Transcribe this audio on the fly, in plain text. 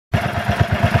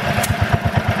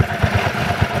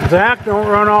Zach, don't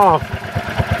run off.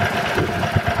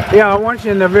 Yeah, I want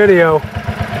you in the video.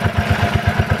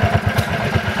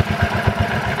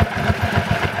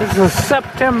 This is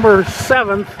September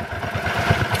 7th,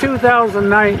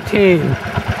 2019.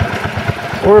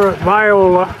 We're at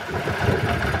Viola.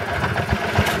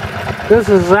 This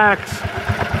is Zach's.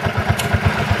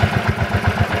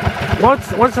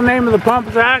 What's the name of the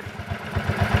pump, Zach?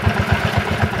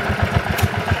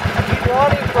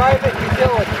 KewaneePrivate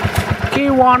Utility.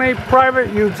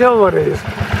 KewaneePrivate Utilities.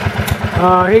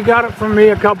 He got it from me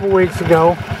a couple weeks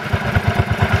ago,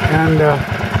 and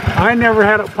I never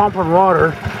had it pumping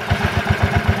water.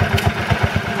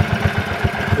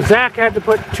 Zach had to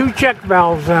put 2 check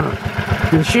valves in it,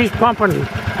 and she's pumping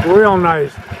real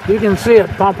nice. You can see it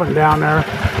pumping down there.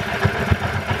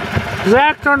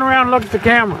 Zach, turn around and look at the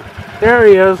camera. There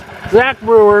he is, Zach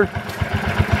Brewer,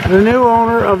 the new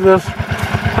owner of this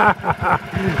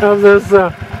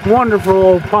wonderful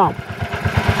old pump.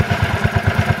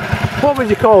 What would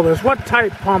you call this? What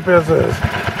type pump is this?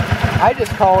 I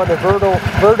just call it a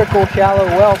vertical shallow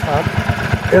well pump.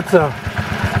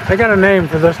 They got a name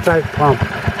for this type pump.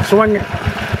 Swing,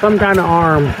 some kind of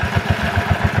arm.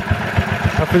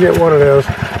 I forget what it is.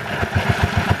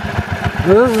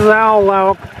 This is Al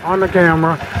Lauk on the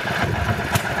camera.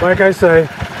 Like I say,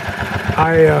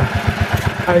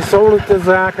 I sold it to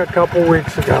Zach a couple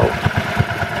weeks ago.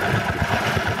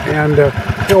 And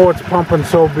it's pumping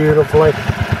so beautifully.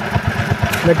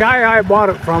 The guy I bought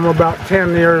it from about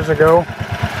 10 years ago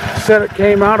said it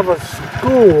came out of a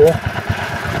school,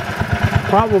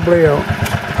 probably a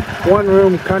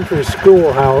one-room country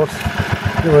schoolhouse.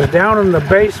 It was down in the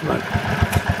basement.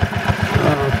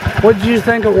 What did you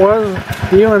think it was?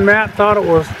 You and Matt thought it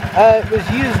was? It was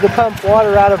used to pump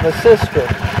water out of a cistern.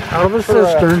 Out of a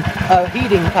cistern? A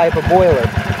heating type of boiler.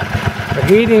 A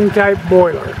heating type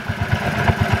boiler.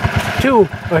 To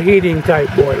a heating type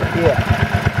boiler. Yeah.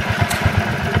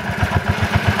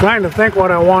 Trying to think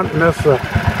what I want in this.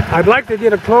 I'd like to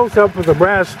get a close-up of the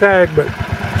brass tag, but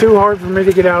too hard for me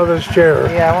to get out of this chair.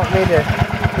 Yeah, I want me to...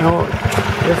 No,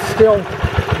 it's still...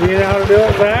 Do you know how to do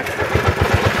it, Zach?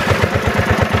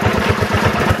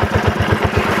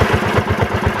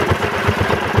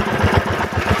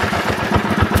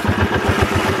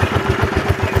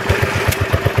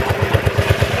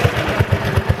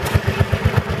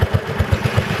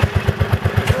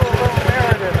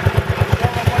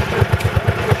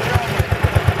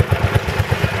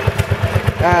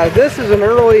 This is an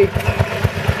early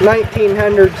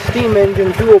 1900s steam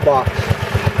engine toolbox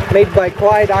made by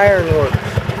Clyde Iron Works.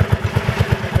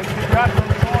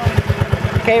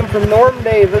 Came from Norm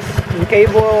Davis in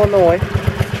Cable, Illinois,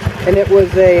 and it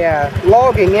was a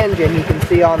logging engine you can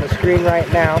see on the screen right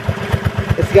now.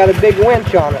 It's got a big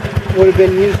winch on it. Would have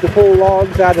been used to pull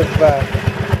logs out of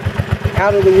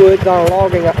the woods on a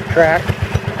logging track.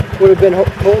 Would have been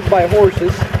pulled by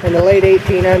horses in the late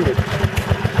 1800s.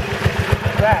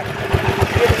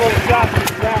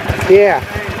 Yeah,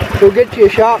 we'll get you a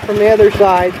shot from the other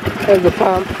side of the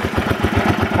pump.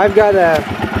 I've got a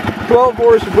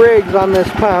 12-horse Briggs on this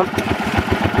pump.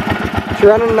 It's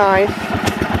running nice.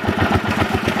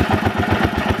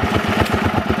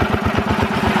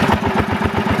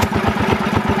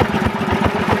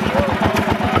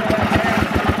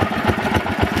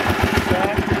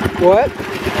 What?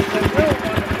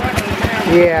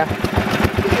 Yeah.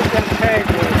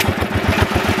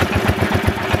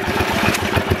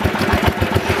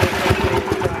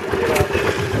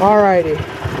 Alrighty,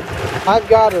 I've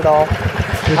got it all.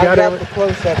 I've got the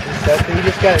close-up and stuff, so you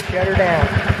just gotta shut her down.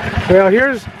 Well,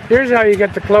 here's how you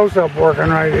get the close-up working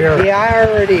right here. Yeah,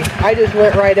 I just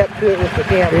went right up to it with the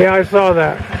camera. Yeah, I saw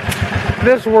that.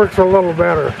 This works a little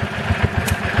better.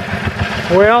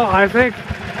 Well, I think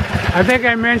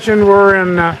I mentioned we're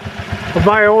in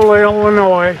Viola,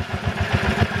 Illinois.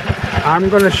 I'm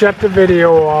going to shut the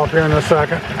video off here in a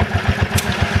second.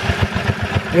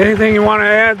 Anything you want to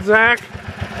add, Zach?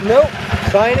 Nope.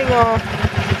 Signing off.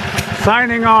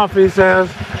 Signing off, he says.